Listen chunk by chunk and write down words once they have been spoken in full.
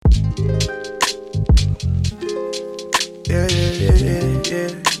yeah, yeah, yeah, yeah,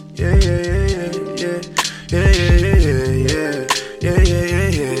 yeah, yeah, yeah,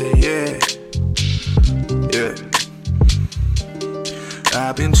 yeah, yeah, yeah.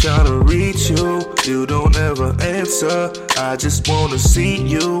 I've been trying to reach you, you don't ever answer. I just wanna see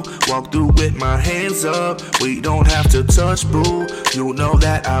you walk through with my hands up. We don't have to touch, boo. You know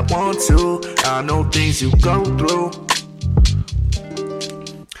that I want to. I know things you go through.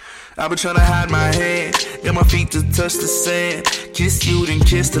 I've been trying to hide my hand, get my feet to touch the sand. Kiss you, then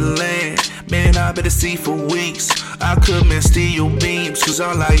kiss the land. Man, I better see for weeks. I could man steal your beams, cause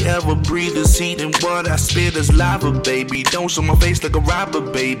all I ever breathe is heat, and what I spit is lava, baby. Don't show my face like a robber,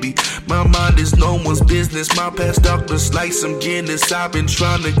 baby. My mind is no one's business. My past darkness like some Guinness. I've been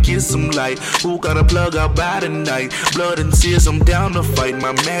trying to get some light. Who got a plug out by the night? Blood and tears, I'm down to fight.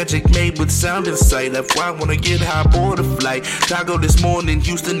 My magic made with sound and sight. That's why I wanna get high aboard a flight. Taco this morning,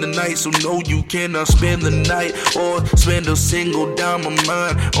 Houston tonight. So no, you cannot spend the night or spend a single dime of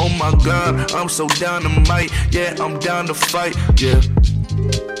mine. Oh my God, I'm so dynamite. Yeah, I'm down to fight. Yeah.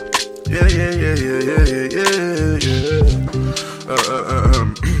 Yeah, yeah, yeah, yeah, yeah, yeah, yeah.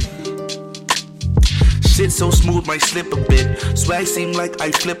 Shit so smooth, might slip a bit. Swag seem like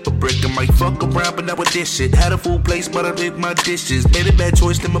I flip a brick. I might fuck around, but not with this shit. Had a full place, but I did my dishes. Made a bad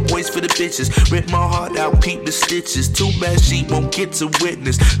choice, then my voice for the bitches. Rip my heart out, peep the stitches. Too bad she won't get to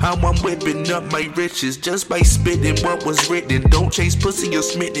witness how I'm whipping up my riches just by spitting what was written. Don't chase pussy or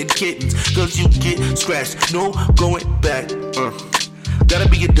smitten kittens, cause you get scratched. No going back. Gotta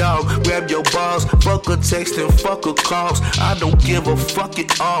be a dog, grab your balls. Fuck a text and fuck a calls. I don't give a fuck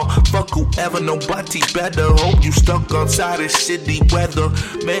at all. Fuck whoever, nobody better. Hope you stuck outside in shitty weather.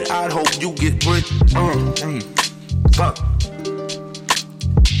 Man, I hope you get rich. Fuck.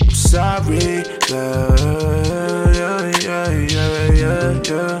 I'm sorry. Yeah, yeah, yeah, yeah,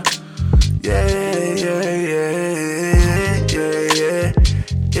 yeah. Yeah, yeah, yeah, yeah, yeah,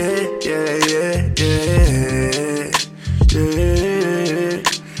 yeah, yeah, yeah, yeah.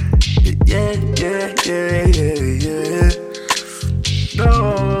 Yeah, yeah, yeah, yeah, yeah. No,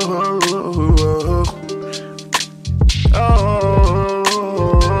 oh,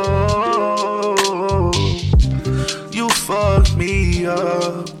 you fucked me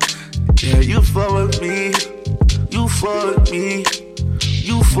up. Yeah, you fucked me. You fucked me.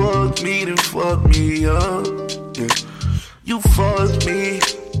 You fucked me, then fucked me up. Yeah, you fucked me.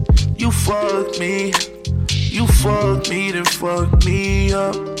 You fucked me. You fucked me, then fucked me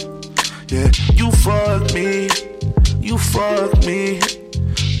up. Yeah, you fucked me, you fucked me,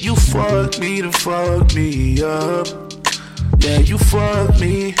 you fucked me to fuck me up. Yeah, you fucked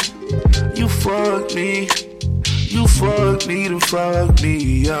me, you fucked me, you fucked me to fuck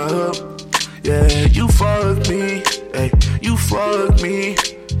me up. Yeah, you fucked me, hey, you fucked me,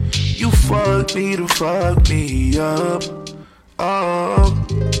 you fucked me to fuck me up. Oh,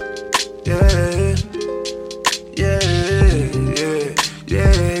 yeah, yeah, yeah, yeah.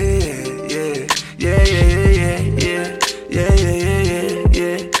 Yeah, yeah, yeah, yeah, yeah, yeah, yeah, yeah,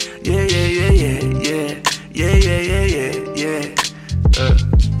 yeah, yeah, yeah, yeah, yeah, yeah.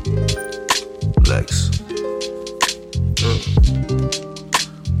 Lex.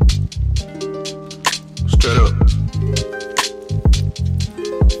 Straight up.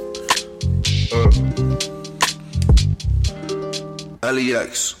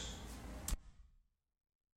 LEX.